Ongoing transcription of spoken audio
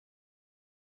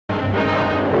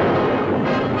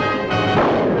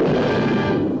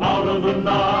of the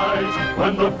night,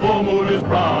 when the full moon is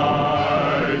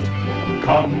bright,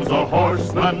 comes a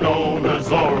horseman known as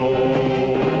Zorro.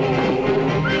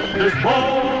 This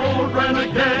bold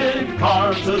renegade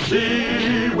carves a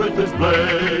Z with his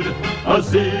blade, a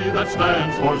Z that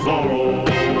stands for Zorro.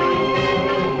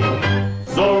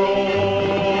 Zorro,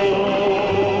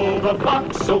 the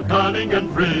fox so cunning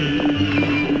and free.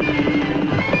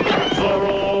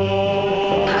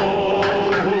 Zorro,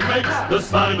 who makes the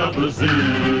sign of the Z.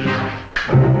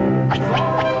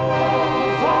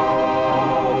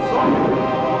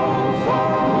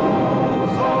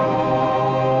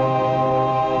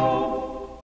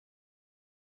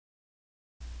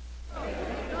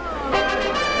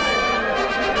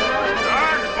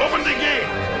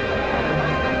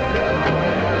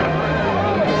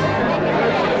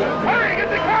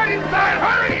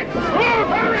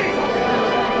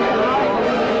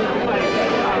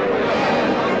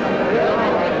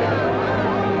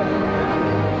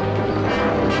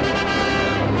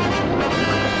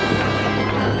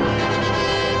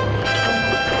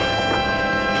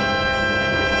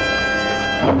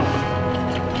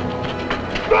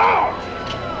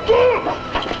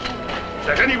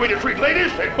 Any way to treat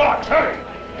ladies? They box, hurry!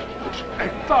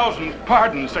 1,000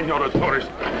 pardons, Senora Torres.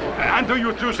 And to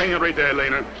you too, Senorita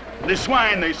Elena. The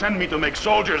swine they send me to make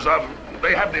soldiers of,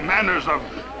 they have the manners of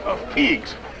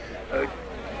pigs.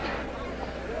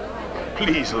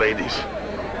 Please, ladies.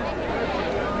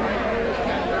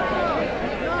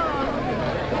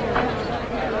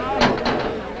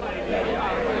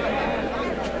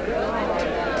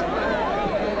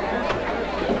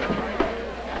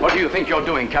 What do you think you're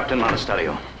doing, Captain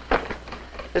Monasterio?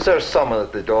 Is there someone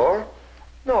at the door?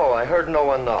 No, I heard no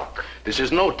one knock. This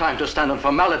is no time to stand on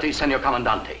formalities, Senor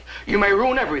Comandante. You may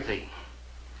ruin everything.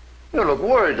 You look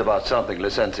worried about something,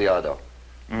 Licenciado.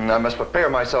 I must prepare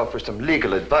myself for some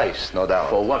legal advice, no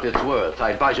doubt. For what it's worth, I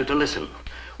advise you to listen.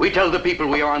 We tell the people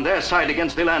we are on their side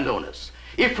against the landowners.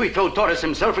 If we throw Torres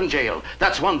himself in jail,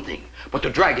 that's one thing. But to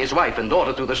drag his wife and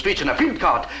daughter through the streets in a field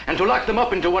cart and to lock them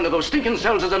up into one of those stinking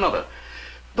cells is another.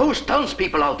 Those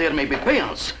townspeople out there may be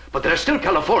peons, but they're still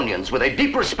Californians with a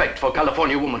deep respect for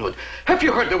California womanhood. Have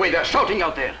you heard the way they're shouting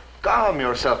out there? Calm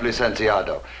yourself,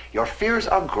 Licenciado. Your fears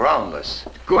are groundless.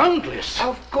 Groundless?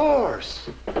 Of course.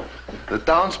 The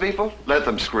townspeople, let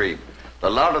them scream. The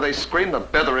louder they scream, the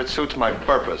better it suits my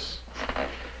purpose.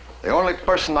 The only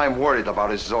person I'm worried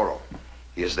about is Zorro.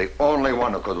 He is the only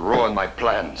one who could ruin my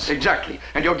plans. Exactly.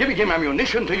 And you're giving him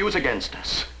ammunition to use against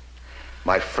us.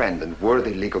 My friend and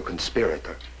worthy legal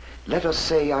conspirator, let us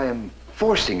say I am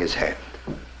forcing his hand.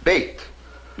 Bait.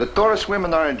 The Torres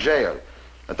women are in jail.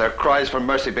 Let their cries for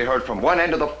mercy be heard from one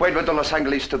end of the Pueblo de Los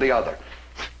Angeles to the other.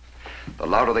 The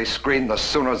louder they scream, the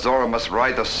sooner Zorro must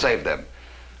ride to save them.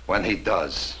 When he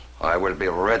does, I will be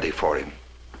ready for him.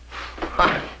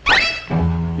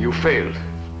 You failed.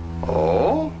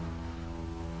 Oh?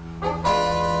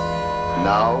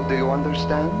 Now do you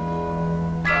understand?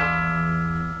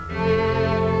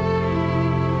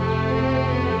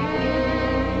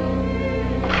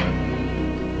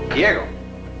 Diego.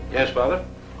 Yes, Father?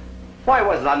 Why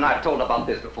was I not told about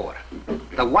this before?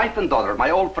 The wife and daughter of my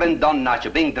old friend Don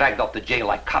Nacho being dragged off to jail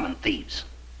like common thieves.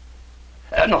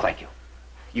 No, thank you.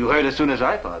 You heard as soon as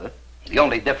I, Father. The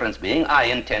only difference being I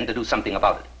intend to do something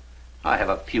about it. I have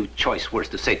a few choice words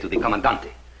to say to the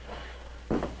Comandante.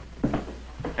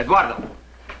 Eduardo,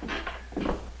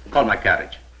 call my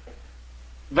carriage.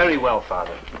 Very well,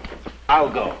 Father. I'll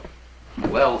go.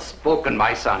 Well spoken,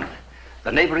 my son.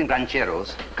 The neighboring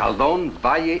rancheros, Caldon,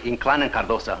 Valle, Inclán, and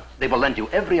Cardosa, they will lend you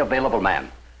every available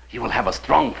man. You will have a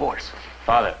strong force.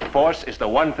 Father, force is the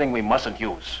one thing we mustn't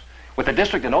use. With the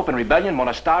district in open rebellion,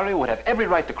 Monasterio would have every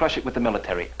right to crush it with the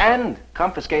military and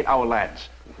confiscate our lands.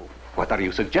 What are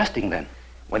you suggesting, then?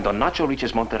 When Don Nacho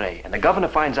reaches Monterrey and the governor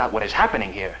finds out what is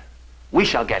happening here, we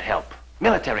shall get help,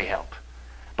 military help.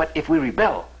 But if we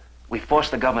rebel, we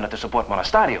force the governor to support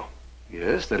Monasterio.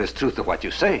 Yes, there is truth to what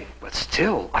you say, but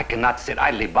still, I cannot sit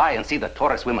idly by and see the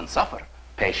Torres women suffer.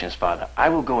 Patience, Father. I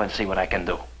will go and see what I can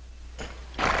do.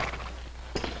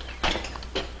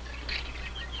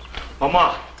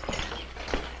 Mama,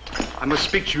 I must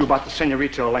speak to you about the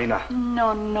Senorita Elena.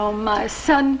 No, no, my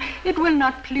son. It will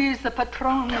not please the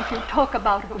patron if you talk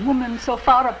about a woman so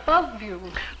far above you.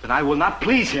 Then I will not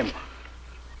please him.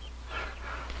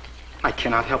 I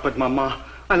cannot help it, Mama.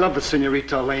 I love the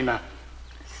Senorita Elena.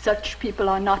 Such people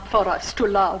are not for us to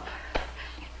love.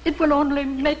 It will only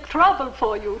make trouble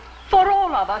for you, for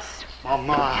all of us.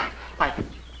 Mama,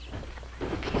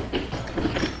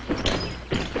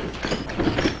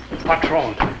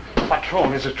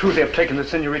 Patron, is it true they have taken the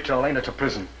Senorita Elena to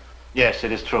prison? Yes,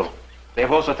 it is true. They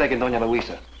have also taken Doña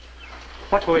Luisa.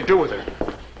 What will they do with her?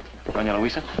 Doña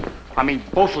Luisa? I mean,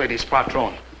 both ladies,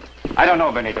 Patron. I don't know,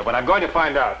 Benito, but I'm going to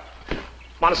find out.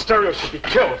 Monasterio should be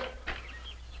killed.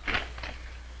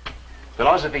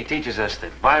 Philosophy teaches us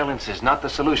that violence is not the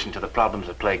solution to the problems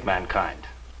that plague mankind.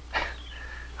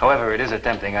 However, it is a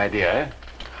tempting idea, eh?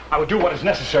 I will do what is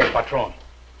necessary, Patron.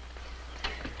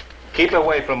 Keep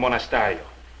away from Monasterio.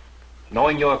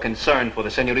 Knowing your concern for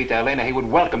the Senorita Elena, he would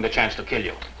welcome the chance to kill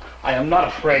you. I am not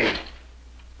afraid.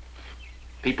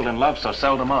 People in love so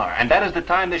seldom are, and that is the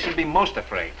time they should be most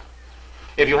afraid.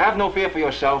 If you have no fear for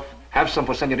yourself, have some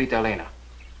for Senorita Elena.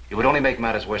 You would only make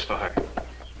matters worse for her.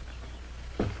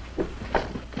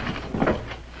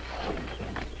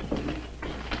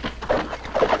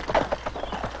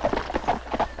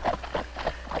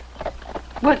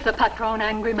 Was the patron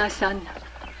angry, my son?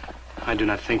 I do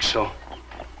not think so.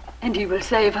 And he will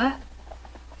save her?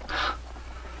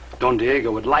 Don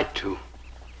Diego would like to,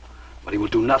 but he will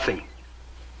do nothing.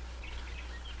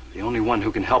 The only one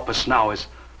who can help us now is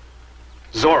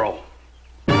Zorro.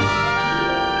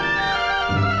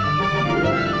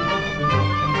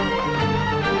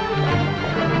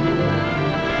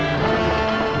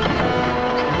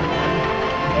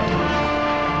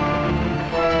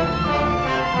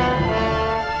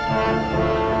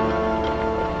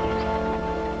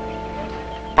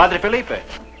 Padre Felipe.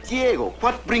 Diego,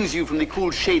 what brings you from the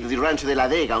cool shade of the Rancho de la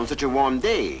Vega on such a warm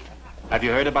day? Have you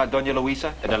heard about Doña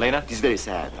Luisa and Elena? It is very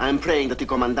sad. I am praying that the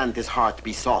Comandante's heart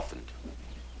be softened.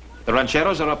 The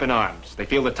rancheros are up in arms. They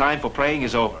feel the time for praying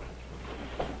is over.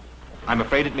 I'm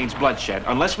afraid it means bloodshed,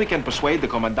 unless we can persuade the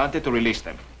Comandante to release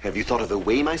them. Have you thought of a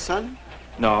way, my son?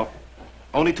 No,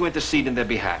 only to intercede in their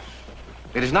behalf.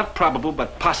 It is not probable,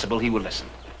 but possible he will listen.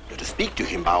 Let us speak to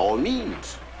him by all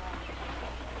means.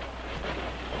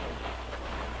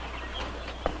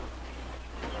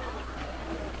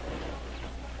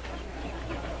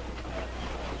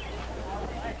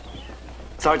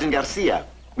 Sergeant Garcia,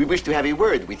 we wish to have a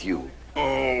word with you.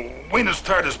 Oh, buenas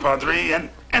tardes, Padre,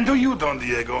 and to you, Don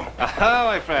Diego. Ah,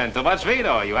 my friend, too much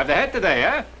vino. You have the head today,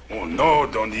 eh? Oh, no,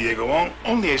 Don Diego.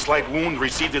 Only a slight wound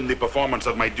received in the performance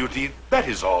of my duty. That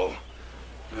is all.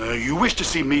 You wish to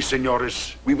see me,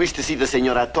 senores? We wish to see the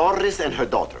Senora Torres and her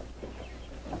daughter.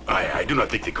 I do not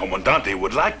think the Comandante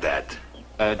would like that.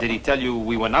 Did he tell you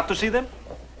we were not to see them?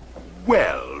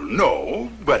 Well, no,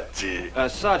 but...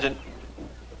 Sergeant,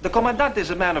 the Commandant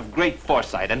is a man of great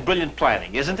foresight and brilliant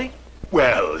planning, isn't he?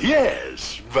 Well,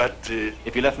 yes, but...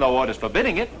 If he left no orders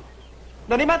forbidding it,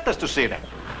 then he meant us to see them.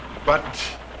 But...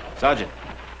 Sergeant,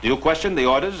 do you question the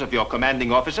orders of your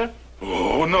commanding officer?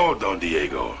 Oh, no, Don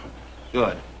Diego.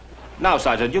 Good. Now,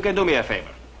 Sergeant, you can do me a favor.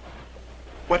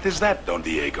 What is that, Don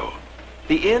Diego?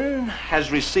 The inn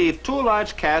has received 2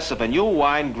 large casks of a new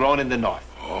wine grown in the north.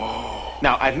 Oh.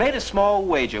 Now, I've made a small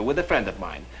wager with a friend of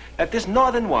mine that this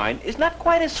northern wine is not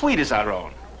quite as sweet as our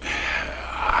own.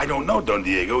 I don't know, Don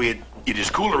Diego. It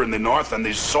is cooler in the north and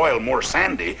the soil more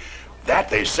sandy. That,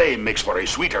 they say, makes for a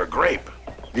sweeter grape.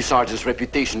 The sergeant's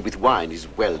reputation with wine is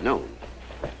well known.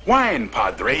 Wine,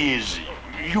 Padre, is,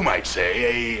 you might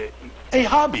say, a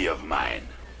hobby of mine.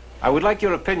 I would like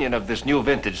your opinion of this new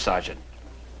vintage, Sergeant.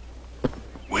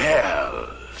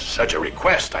 Well, such a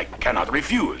request I cannot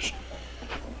refuse.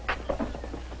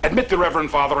 Admit the Reverend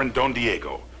Father and Don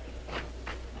Diego.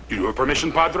 You have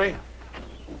permission, Padre?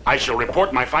 I shall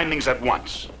report my findings at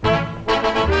once.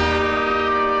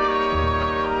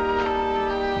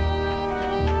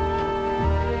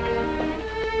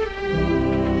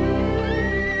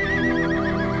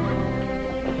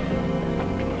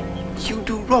 You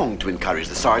do wrong to encourage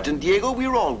the sergeant, Diego.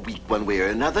 We're all weak one way or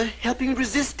another. Help him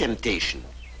resist temptation.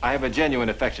 I have a genuine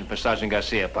affection for Sergeant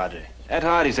Garcia, Padre. At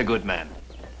heart, he's a good man.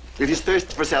 If his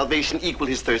thirst for salvation equaled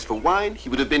his thirst for wine, he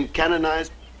would have been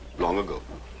canonized long ago.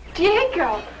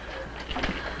 Diego!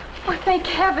 Oh, thank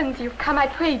heavens you've come. I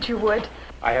prayed you would.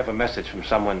 I have a message from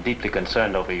someone deeply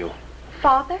concerned over you.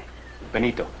 Father?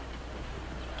 Benito.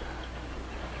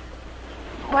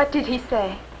 What did he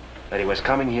say? That he was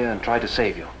coming here and try to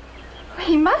save you.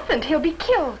 He mustn't. He'll be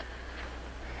killed.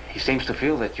 He seems to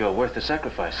feel that you're worth the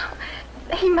sacrifice.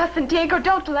 He mustn't. Diego,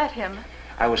 don't let him.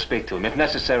 I will speak to him. If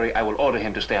necessary, I will order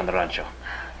him to stay on the rancho.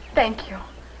 Thank you.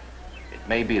 It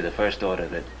may be the first order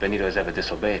that Benito has ever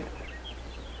disobeyed.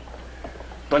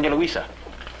 Doña Luisa,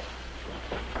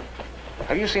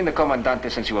 have you seen the Comandante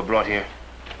since you were brought here?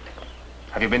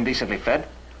 Have you been decently fed?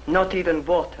 Not even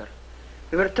water.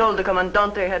 We were told the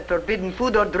Commandante had forbidden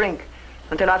food or drink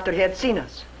until after he had seen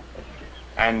us.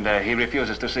 And he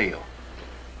refuses to see you?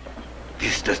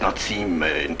 This does not seem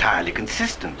entirely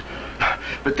consistent.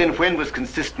 But then when was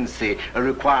consistency a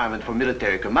requirement for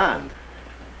military command?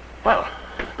 Well,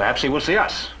 perhaps he will see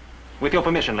us. With your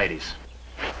permission, ladies.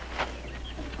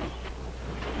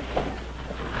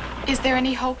 Is there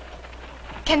any hope?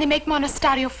 Can they make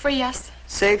Monasterio free us?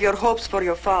 Save your hopes for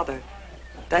your father,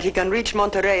 that he can reach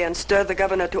Monterrey and stir the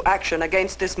governor to action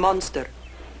against this monster.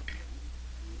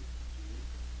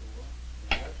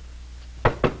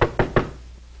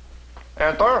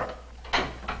 Enter.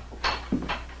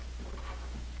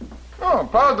 Oh,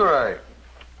 Padre.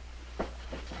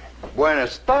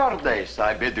 Buenas tardes.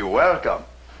 I bid you welcome.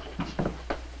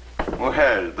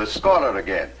 Well, the scholar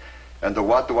again. And to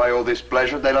what do I owe this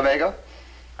pleasure, De La Vega?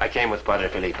 I came with Padre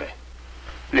Felipe.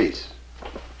 Please.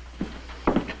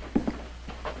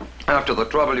 After the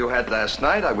trouble you had last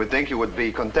night, I would think you would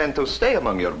be content to stay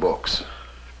among your books.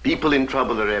 People in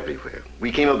trouble are everywhere.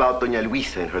 We came about Doña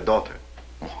Luisa and her daughter.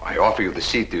 I offer you the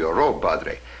seat to your robe,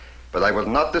 Padre, but I will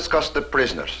not discuss the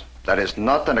prisoners. That is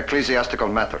not an ecclesiastical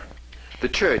matter. The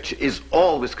church is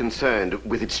always concerned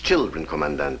with its children,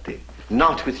 Comandante,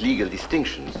 not with legal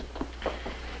distinctions.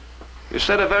 You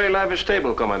set a very lavish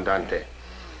table, Comandante.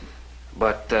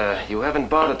 But you haven't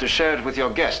bothered to share it with your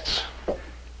guests.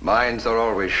 Minds are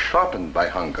always sharpened by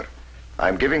hunger.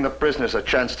 I'm giving the prisoners a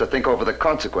chance to think over the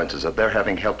consequences of their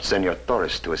having helped Senor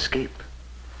Torres to escape.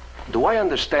 Do I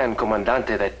understand,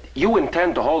 Comandante, that you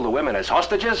intend to hold the women as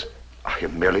hostages? I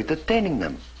am merely detaining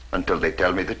them until they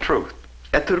tell me the truth.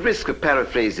 At the risk of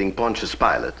paraphrasing Pontius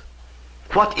Pilate,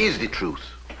 what is the truth?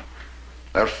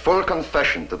 Their full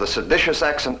confession to the seditious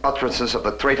acts and utterances of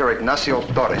the traitor Ignacio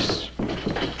Torres.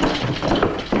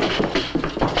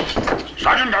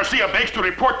 Sergeant Garcia begs to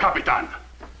report, Capitan.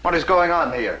 What is going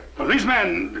on here? Well, this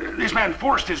man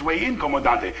forced his way in,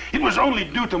 Comandante. It was only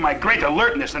due to my great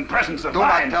alertness and presence of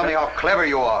mind. Do not tell me how clever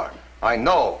you are. I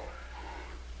know.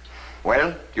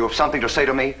 Well, you have something to say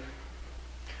to me?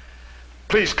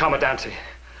 Please, Commandante.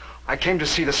 I came to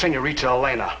see the Senorita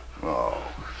Elena. Oh.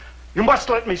 You must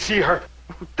let me see her.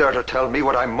 You dare to tell me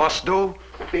what I must do?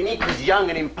 Benito's young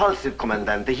and impulsive,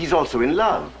 Comandante. He's also in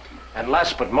love. And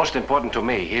last but most important to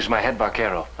me, he's my head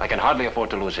vaquero. I can hardly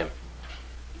afford to lose him.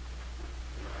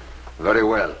 Very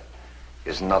well.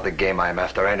 It's not the game I'm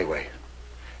after anyway.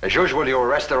 As usual, you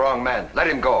arrest the wrong man. Let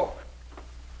him go.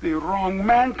 The wrong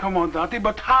man, Comandante,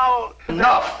 but how...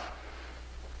 Enough!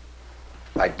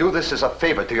 I do this as a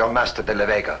favor to your master, De La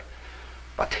Vega.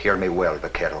 But hear me well,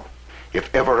 vaquero.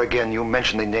 If ever again you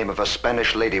mention the name of a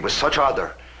Spanish lady with such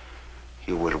ardor,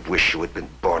 you will wish you had been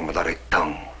born without a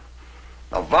tongue.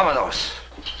 Now, vámonos!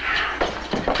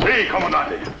 Hey,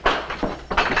 Comandante!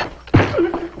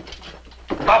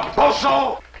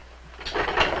 Baboso!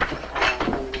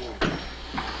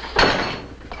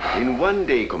 In one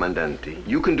day, Comandante,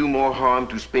 you can do more harm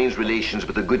to Spain's relations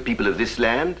with the good people of this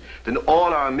land than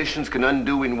all our missions can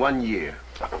undo in 1 year.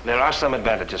 There are some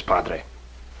advantages, Padre.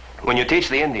 When you teach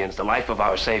the Indians the life of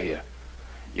our Savior,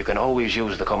 you can always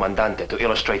use the Comandante to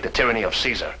illustrate the tyranny of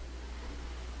Caesar.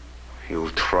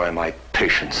 You try my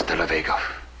patience, De La Vega.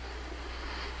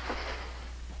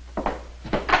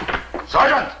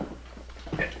 Sergeant!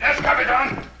 Yes,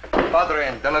 Capitan? Padre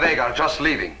and De La Vega are just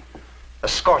leaving.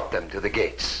 Escort them to the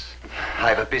gates. I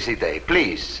have a busy day.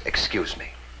 Please, excuse me.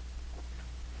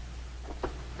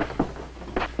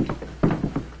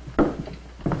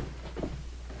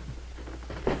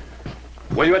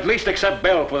 Will you at least accept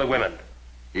bail for the women?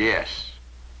 Yes.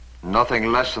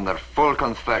 Nothing less than their full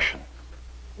confession.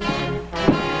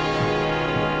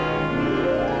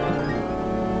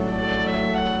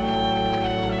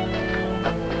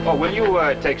 Oh, will you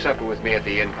take supper with me at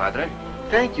the inn, Padre?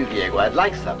 Thank you, Diego. I'd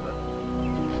like supper.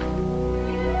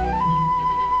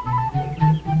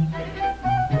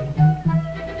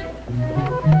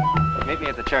 Meet me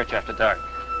at the church after dark.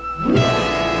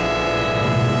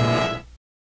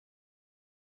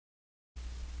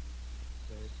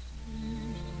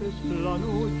 Es la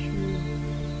noche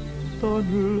tan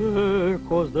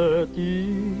lejos de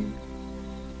ti,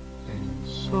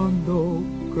 pensando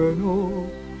que no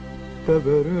te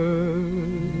veré.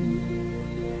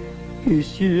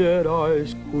 Quisiera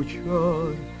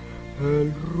escuchar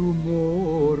el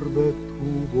rumor de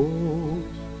tu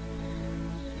voz,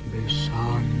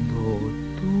 besando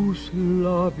tus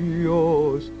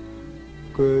labios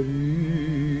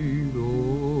queridos.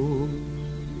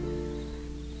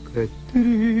 Qué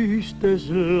triste es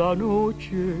la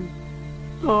noche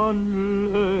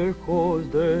tan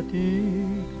lejos de ti,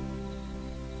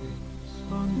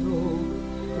 pensando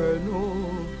que no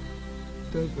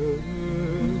te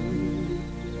veré.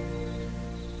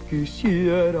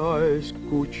 Quisiera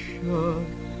escuchar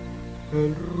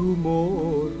el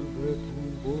rumor de tu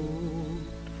voz,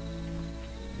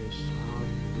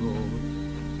 besando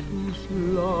tus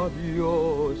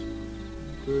labios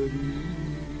queridos.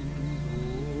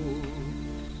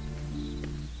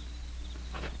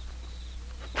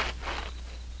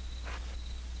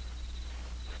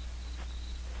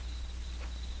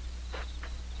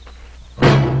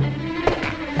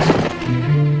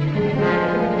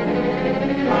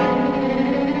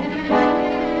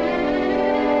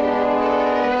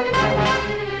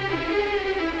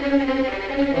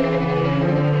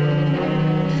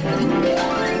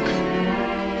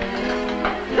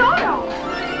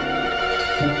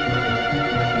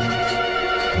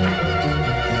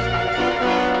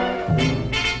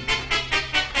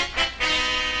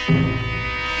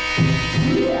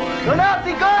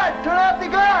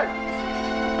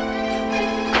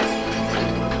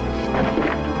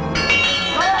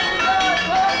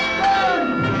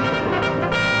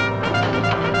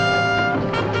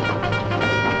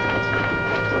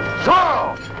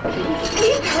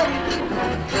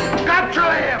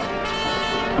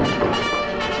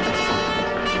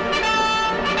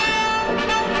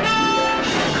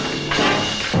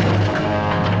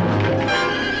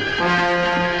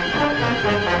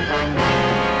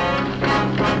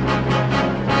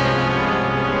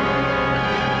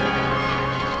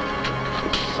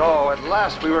 So, at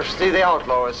last we were to see the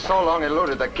outlaw has so long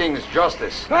eluded the king's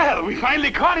justice. Well, we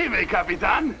finally caught him, eh,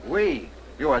 Capitan? We?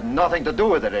 You had nothing to do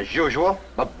with it, as usual,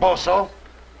 but bosso.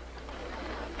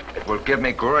 It will give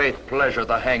me great pleasure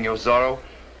to hang you, Zorro.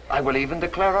 I will even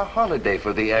declare a holiday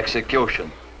for the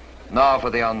execution. Now for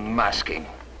the unmasking.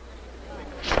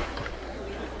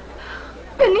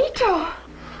 Benito!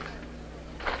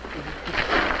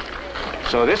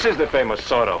 So this is the famous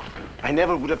Zorro. I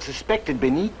never would have suspected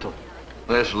Benito.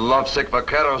 This lovesick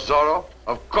vaquero, Zorro?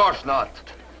 Of course not.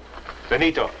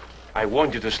 Benito, I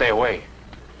warned you to stay away.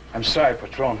 I'm sorry,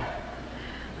 Patron.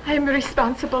 I am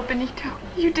responsible, Benito.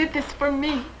 You did this for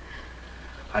me.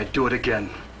 I'd do it again.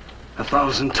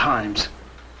 1,000 times.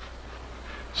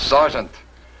 Sergeant,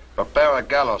 prepare a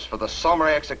gallows for the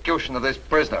summary execution of this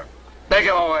prisoner. Take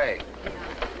him away.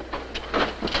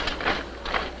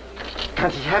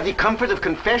 Can't he have the comfort of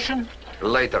confession?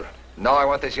 Later. Now I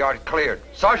want this yard cleared.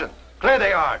 Sergeant, clear the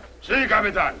yard. Si,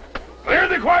 Capitan. Clear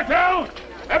the quartel.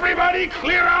 Everybody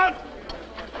clear out.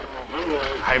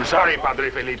 I'm sorry, Padre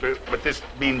Felipe, but this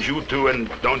means you too and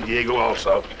Don Diego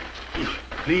also.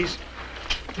 Please.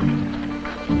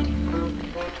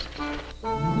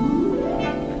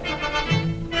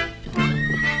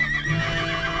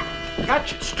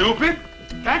 Catch it, stupid.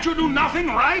 Can't you do nothing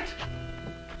right?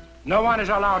 No one is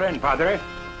allowed in, Padre.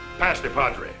 Pass the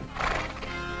Padre.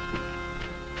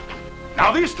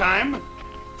 Now this time,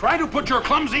 try to put your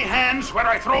clumsy hands where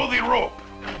I throw the rope.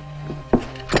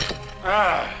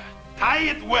 Tie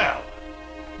it well.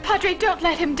 Padre, don't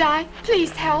let him die.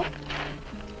 Please help.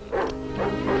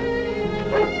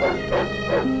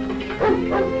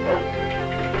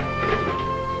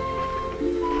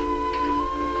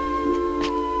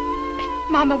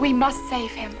 Mama, we must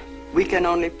save him. We can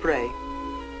only pray.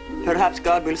 Perhaps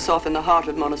God will soften the heart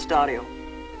of Monasterio.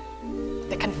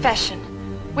 The confession.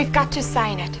 We've got to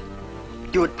sign it.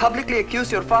 You would publicly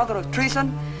accuse your father of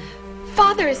treason?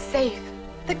 Father is safe.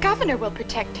 The governor will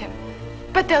protect him.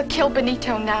 But they'll kill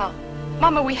Benito now.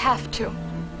 Mama, we have to.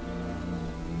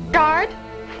 Guard!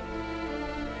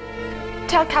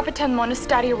 Tell Capitan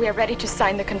Monasterio we are ready to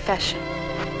sign the confession.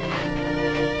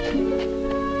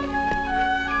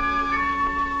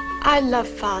 I love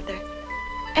Father,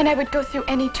 and I would go through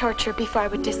any torture before I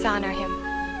would dishonor him.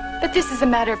 But this is a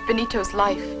matter of Benito's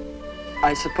life.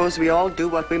 I suppose we all do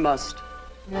what we must.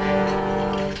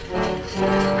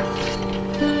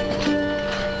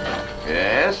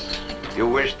 Yes? You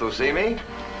wish to see me?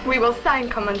 We will sign,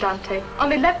 Comandante.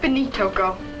 Only let Benito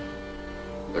go.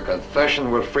 The confession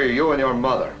will free you and your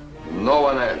mother. No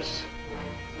one else.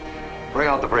 Bring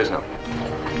out the prisoner.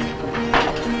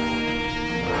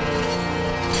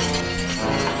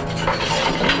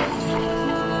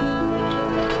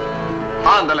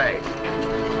 Andale.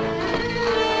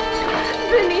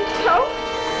 Benito?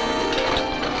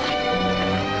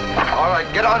 All right,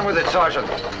 get on with it, Sergeant.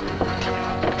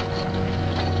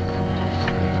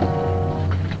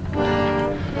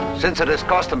 Since it is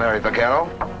customary, Vaquero,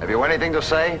 have you anything to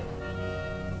say?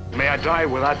 May I die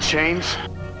without chains?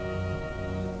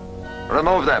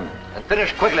 Remove them, and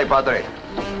finish quickly, Padre.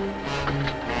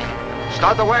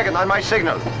 Start the wagon on my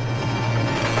signal.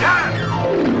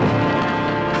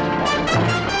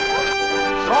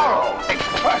 Zorro!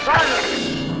 Sergeant!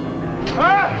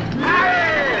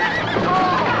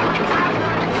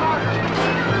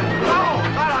 No,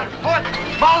 not on foot!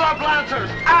 Follow up lancers!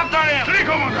 After him! Sí,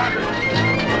 Comandante.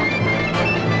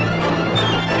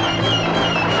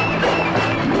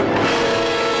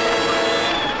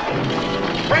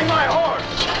 Bring my horse!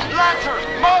 Lancers,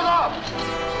 mount up!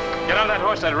 Get on that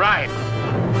horse and ride.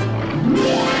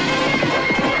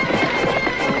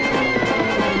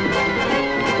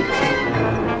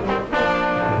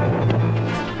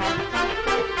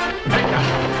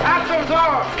 After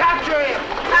Zorro! Capture him!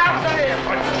 After him!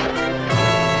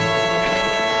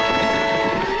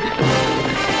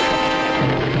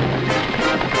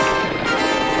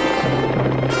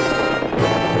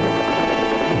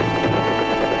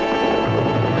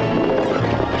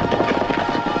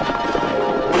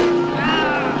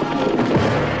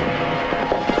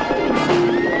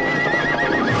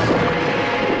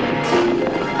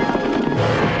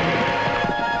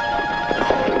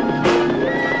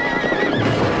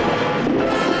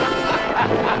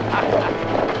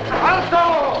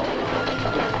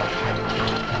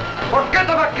 Forget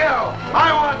the vaquero!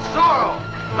 I want Zorro!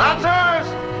 Lancers,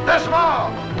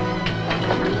 dismount!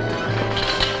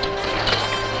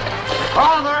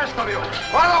 On the rest of you,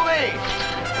 follow me!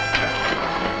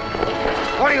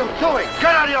 What are you doing?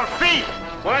 Get on your feet!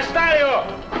 Monasterio!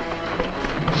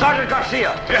 Sergeant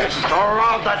Garcia! Yes?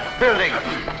 Surround that building!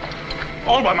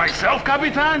 All by myself,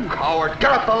 Capitan? Coward,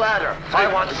 get up the ladder. I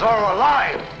want Zorro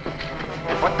alive.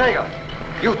 Ortega,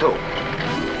 you two.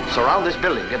 Surround this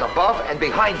building, get above and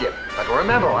behind him. But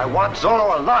remember, I want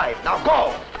Zorro alive. Now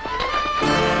go!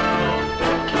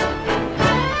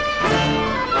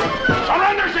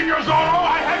 Surrender, Senor Zorro!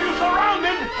 I have you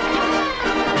surrounded!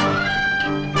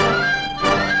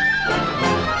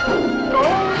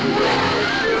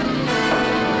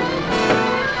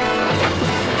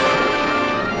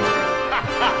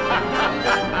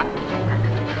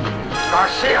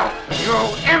 Garcia, you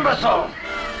imbecile!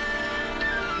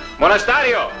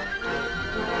 Monasterio!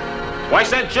 Why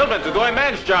send children to do a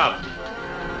man's job?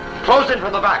 Close in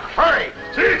from the back. Hurry!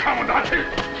 Si, Comandante!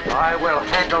 I will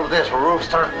handle this,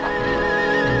 rooster.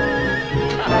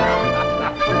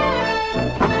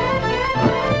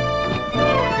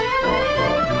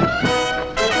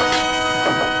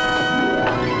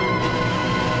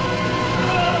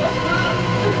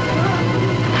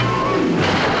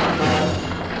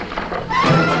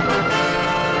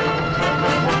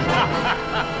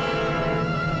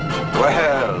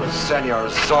 Well, Senor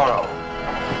Zorro.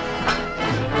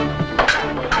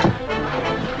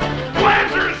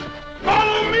 Lancers,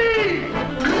 follow me!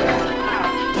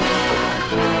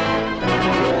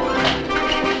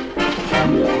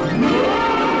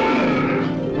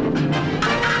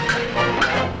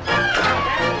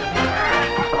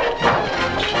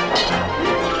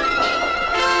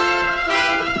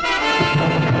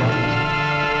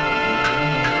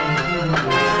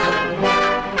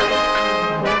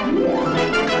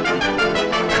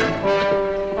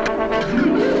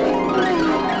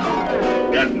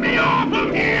 Get me off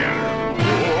of here!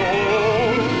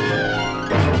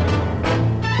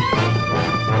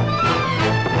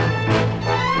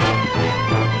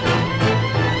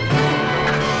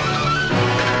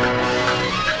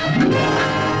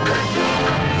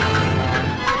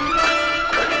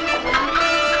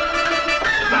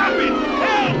 Stop it!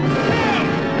 Help!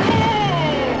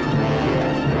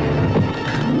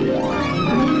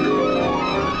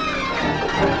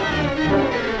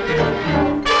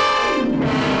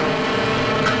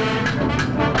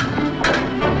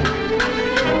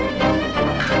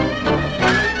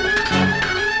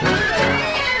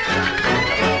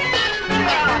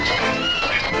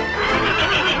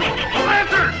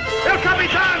 Lancers! El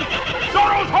Capitan!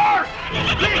 Zorro's horse!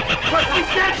 Please, but be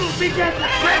gentle, be gentle!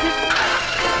 Grab him!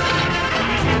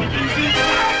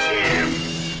 Catch him!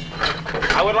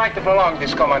 I would like to prolong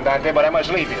this, Comandante, but I must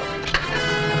leave you.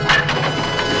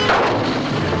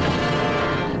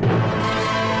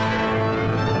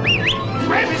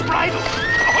 Grab his bridle!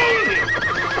 Hold him!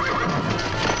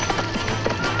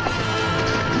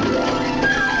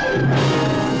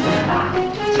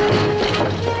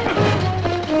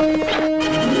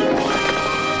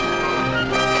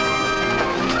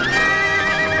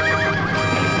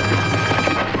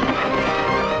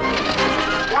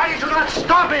 Why did you not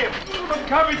stop him? But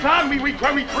Capitan, when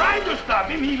we tried to stop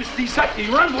him, he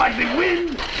runs like the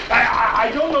wind.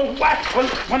 I don't know what. Well,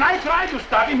 when I tried to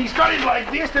stop him, he started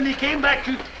like this, and he came back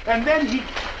to, and then he,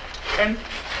 and.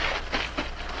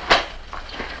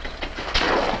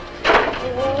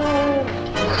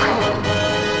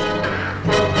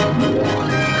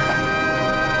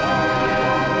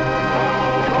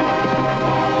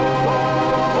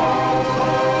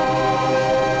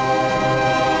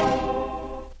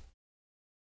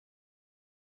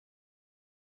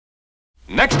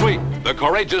 Next week, the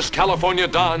courageous California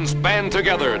Dons band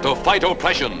together to fight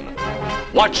oppression.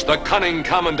 Watch the cunning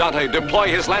Commandante deploy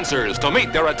his lancers to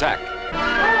meet their attack.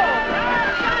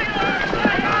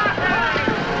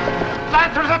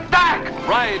 Lancers attack!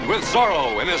 Ride with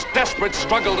Zorro in his desperate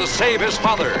struggle to save his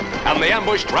father and the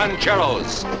ambushed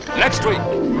rancheros. Next week,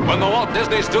 when the Walt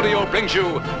Disney Studio brings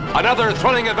you another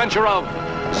thrilling adventure of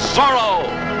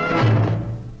Zorro!